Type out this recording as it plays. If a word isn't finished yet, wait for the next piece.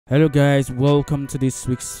Hello guys, welcome to this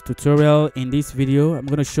week's tutorial. In this video I'm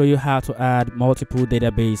going to show you how to add multiple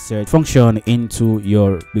database search function into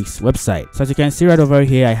your Wix website. So as you can see right over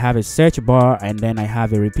here, I have a search bar and then I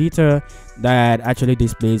have a repeater that actually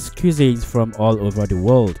displays cuisines from all over the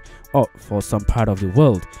world, or for some part of the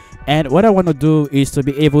world. And what I want to do is to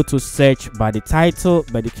be able to search by the title,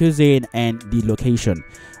 by the cuisine, and the location.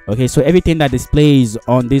 Okay, so everything that displays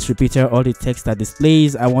on this repeater, all the text that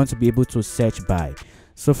displays, I want to be able to search by.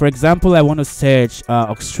 So for example, I want to search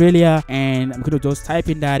Australia, and I'm going to just type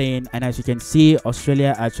in that in, and as you can see,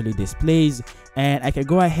 Australia actually displays. And I can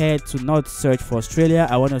go ahead to not search for Australia.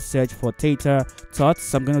 I want to search for tater tots,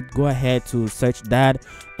 so I'm going to go ahead to search that.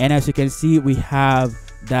 And as you can see, we have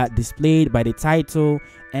that displayed by the title.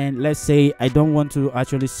 And let's say I don't want to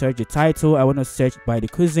actually search the title, I want to search by the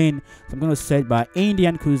cuisine. So I'm going to search by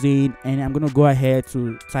Indian cuisine, and I'm going to go ahead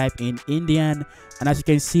to type in Indian, and as you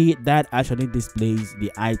can see, that actually displays the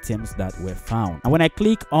items that were found. And when I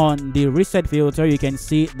click on the reset filter, you can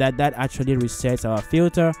see that that actually resets our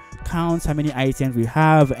filter, counts how many items we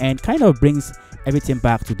have, and kind of brings everything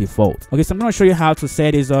back to default. Okay, so I'm going to show you how to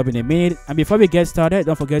set this up in a minute. And before we get started,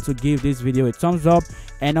 don't forget to give this video a thumbs up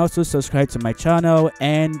and also subscribe to my channel,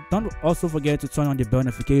 and don't also forget to turn on the bell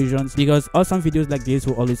notifications because awesome videos like this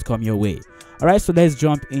will always come your way. Alright, so let's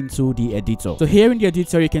jump into the editor. So here in the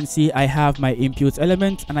editor, you can see I have my input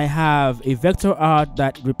element, and I have a vector art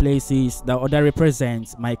that replaces that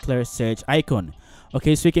represents my clear search icon.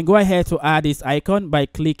 Okay, so you can go ahead to add this icon by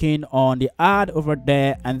clicking on the add over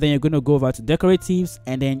there, and then you're going to go over to decoratives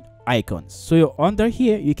and then icons. So you're under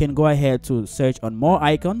here, you can go ahead to search on more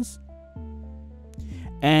icons,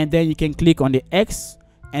 and then you can click on the X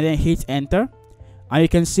and then hit enter, and you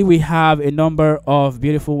can see we have a number of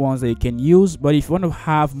beautiful ones that you can use. But if you want to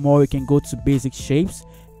have more, you can go to basic shapes,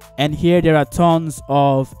 and here there are tons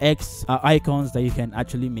of X icons that you can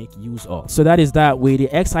actually make use of. So that is that with the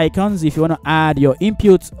X icons. If you want to add your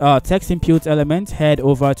input text input element, head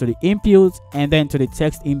over to the input and then to the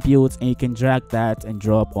text input, and you can drag that and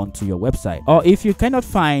drop onto your website. Or if you cannot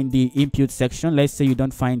find the input section, let's say you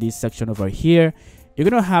don't find this section over here, you're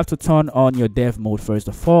going to have to turn on your dev mode first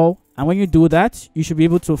of all. And when you do that, you should be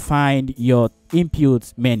able to find your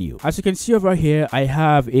input menu. As you can see over here, I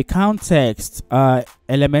have a count text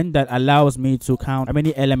element that allows me to count how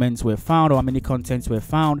many elements were found or how many contents were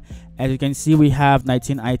found. As you can see, we have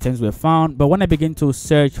 19 items were found. But when I begin to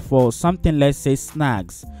search for something, let's say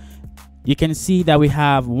snacks, you can see that we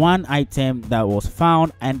have one item that was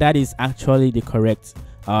found, and that is actually the correct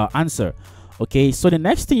answer. Okay, so the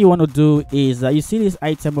next thing you want to do is that you see this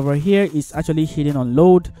item over here is actually hidden on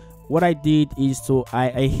load. What I did is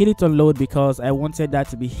I hid it on load because I wanted that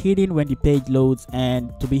to be hidden when the page loads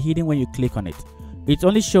and to be hidden when you click on it. It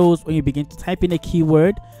only shows when you begin to type in a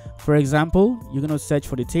keyword. For example, you're going to search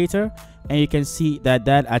for the tater, and you can see that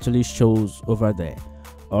that actually shows over there.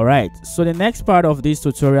 Alright, so the next part of this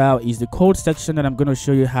tutorial is the code section, and I'm going to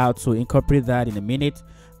show you how to incorporate that in a minute.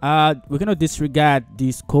 We're going to disregard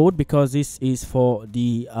this code because this is for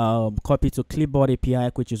the copy to clipboard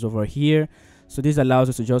API, which is over here. So this allows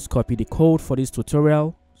us to just copy the code for this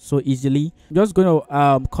tutorial so easily. I'm just going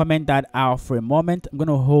to comment that out for a moment. I'm going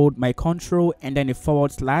to hold my control and then a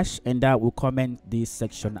 / and that will comment this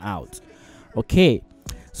section out. Okay,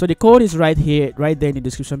 so the code is right here, right there in the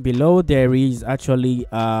description below. There is actually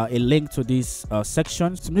a link to this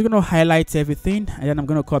section. So I'm going to highlight everything, and then I'm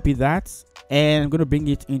going to copy that, and I'm going to bring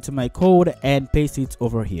it into my code and paste it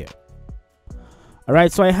over here.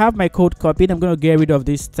 Alright, so I have my code copied. I'm going to get rid of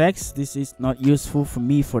this text. This is not useful for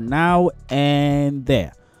me for now, and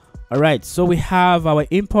there. Alright, so we have our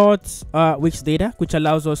import Wix data, which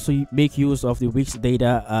allows us to make use of the Wix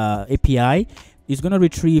data API. It's going to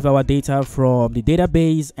retrieve our data from the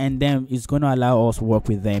database, and then it's going to allow us to work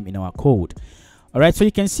with them in our code. Alright, so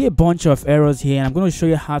you can see a bunch of errors here, and I'm going to show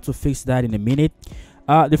you how to fix that in a minute.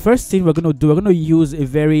 The first thing we're going to do, we're going to use a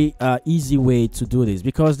very easy way to do this,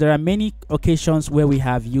 because there are many occasions where we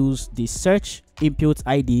have used the search input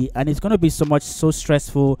ID, and it's going to be so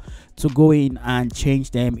stressful to go in and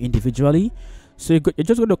change them individually. So you're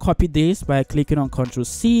just going to copy this by clicking on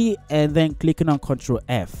Ctrl+C and then clicking on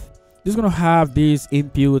Ctrl+F. This is going to have these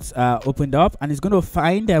inputs opened up, and it's going to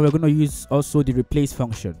find that we're going to use also the replace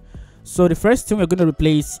function. So the first thing we're going to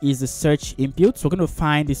replace is the search input. So we're going to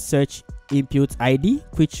find the search input ID,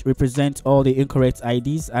 which represents all the incorrect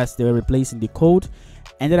IDs as they were replaced in the code.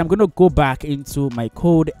 And then I'm going to go back into my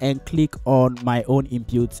code and click on my own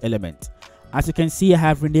input element. As you can see, I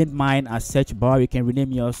have renamed mine as search bar. You can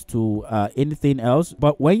rename yours to anything else,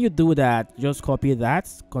 but when you do that, just copy that,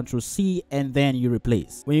 Ctrl C, and then you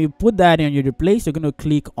replace. When you put that in, you replace, you're going to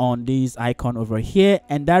click on this icon over here,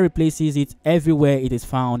 and that replaces it everywhere it is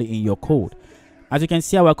found in your code. As you can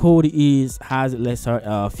see, our code has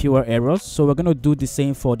lesser fewer errors, so we're going to do the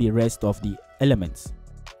same for the rest of the elements.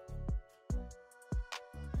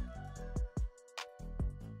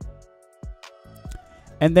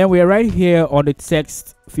 And then we are right here on the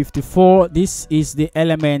text 54. This is the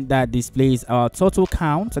element that displays our total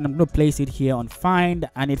count, and I'm going to place it here on find,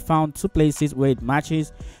 and it found 2 places where it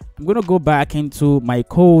matches. I'm going to go back into my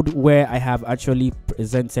code where I have actually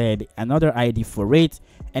presented another ID for it,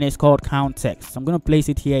 and it's called count text. So I'm going to place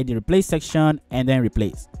it here in the replace section and then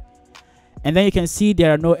replace. And then you can see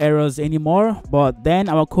there are no errors anymore, but then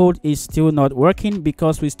our code is still not working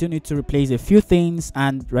because we still need to replace a few things,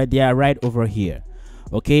 and they are right over here.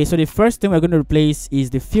 Okay, so the first thing we're going to replace is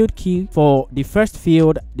the field key for the first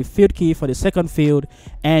field, the field key for the second field,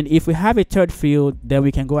 and if we have a third field, then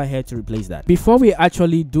we can go ahead to replace that. Before we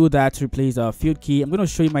actually do that to replace our field key, I'm going to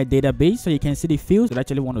show you my database so you can see the fields that I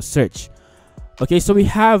actually want to search. Okay, so we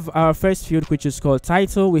have our first field, which is called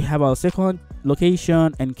title. We have our second,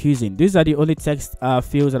 location, and cuisine. These are the only text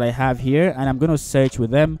fields that I have here, and I'm going to search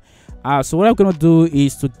with them. So what I'm going to do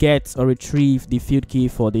is to get or retrieve the field key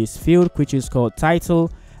for this field, which is called title.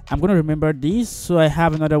 I'm going to remember this. So I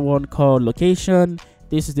have another one called location.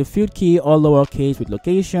 This is the field key, all lowercase with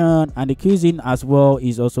location, and the cuisine as well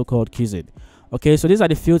is also called cuisine. Okay, so these are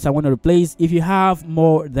the fields I want to replace. If you have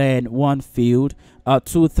more than one field,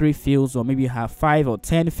 2, 3 fields, or maybe you have 5 or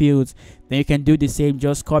 10 fields, then you can do the same.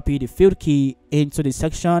 Just copy the field key into the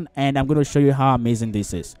section, and I'm going to show you how amazing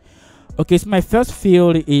this is. Okay, so my first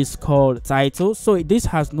field is called title. So this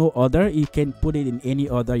has no order. You can put it in any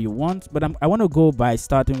order you want, but I want to go by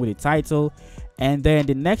starting with the title, and then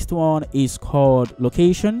the next one is called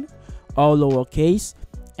location, all lowercase.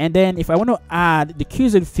 And then if I want to add the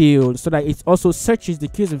cuisine field so that it also searches the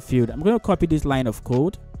cuisine field, I'm going to copy this line of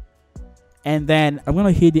code, and then I'm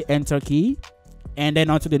going to hit the enter key, and then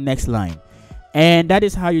onto the next line. And that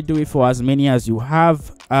is how you do it for as many as you have.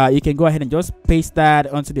 You can go ahead and just paste that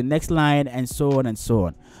onto the next line, and so on and so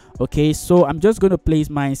on. Okay, so I'm just going to place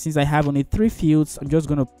mine. Since I have only 3 fields, I'm just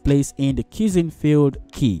going to place in the cuisine field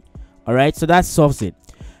key. All right, so that solves it.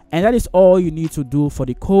 And that is all you need to do for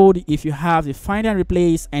the code. If you have the find and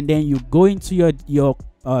replace, and then you go into your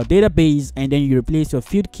database, and then you replace your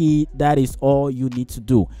field key, that is all you need to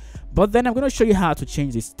do. But then I'm going to show you how to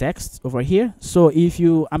change this text over here. So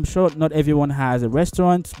I'm sure not everyone has a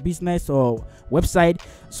restaurant, business, or website.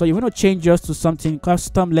 So you want to change yours to something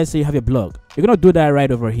custom. Let's say you have a blog. You're going to do that right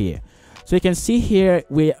over here. So you can see here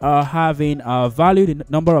we are having a value, the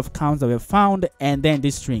number of counts that we have found, and then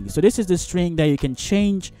this string. So this is the string that you can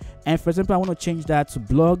change. And for example, I want to change that to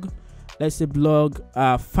blog. Let's say blog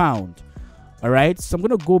found. All right. So I'm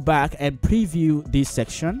going to go back and preview this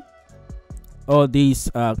section, or this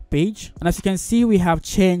page, and as you can see, we have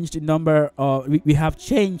changed the number, we have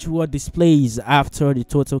changed what displays after the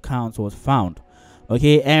total count was found.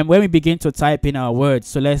 Okay, and when we begin to type in our words,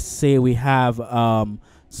 so let's say we have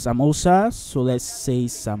samosa. So let's say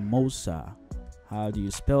samosa. How do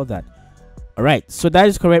you spell that? All right, so that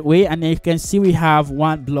is the correct way. And you can see we have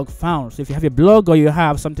one blog found. So if you have a blog, or you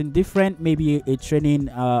have something different, maybe a training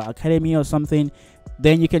academy or something,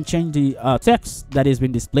 then you can change the text that is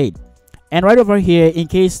being displayed. And right over here, in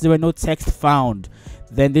case there were no text found,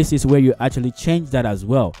 then this is where you actually change that as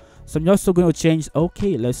well. So I'm also going to change,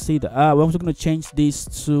 okay, let's see that. We're also going to change this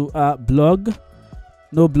to blog,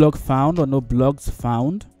 no blog found, or no blogs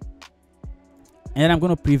found. And then I'm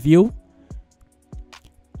going to preview.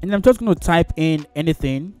 And I'm just going to type in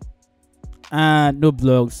anything, and no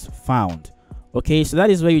blogs found. Okay, so that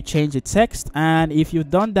is where you change the text, and if you've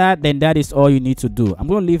done that, then that is all you need to do. I'm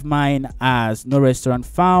going to leave mine as no restaurant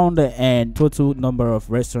found and total number of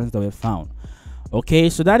restaurants that were found. Okay,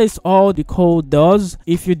 so that is all the code does.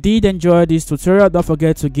 If you did enjoy this tutorial, don't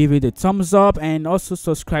forget to give it a thumbs up, and also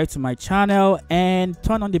subscribe to my channel and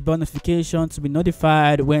turn on the bell notification to be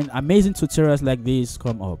notified when amazing tutorials like this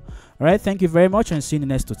come up. All right, thank you very much, and see you in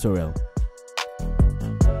the next tutorial.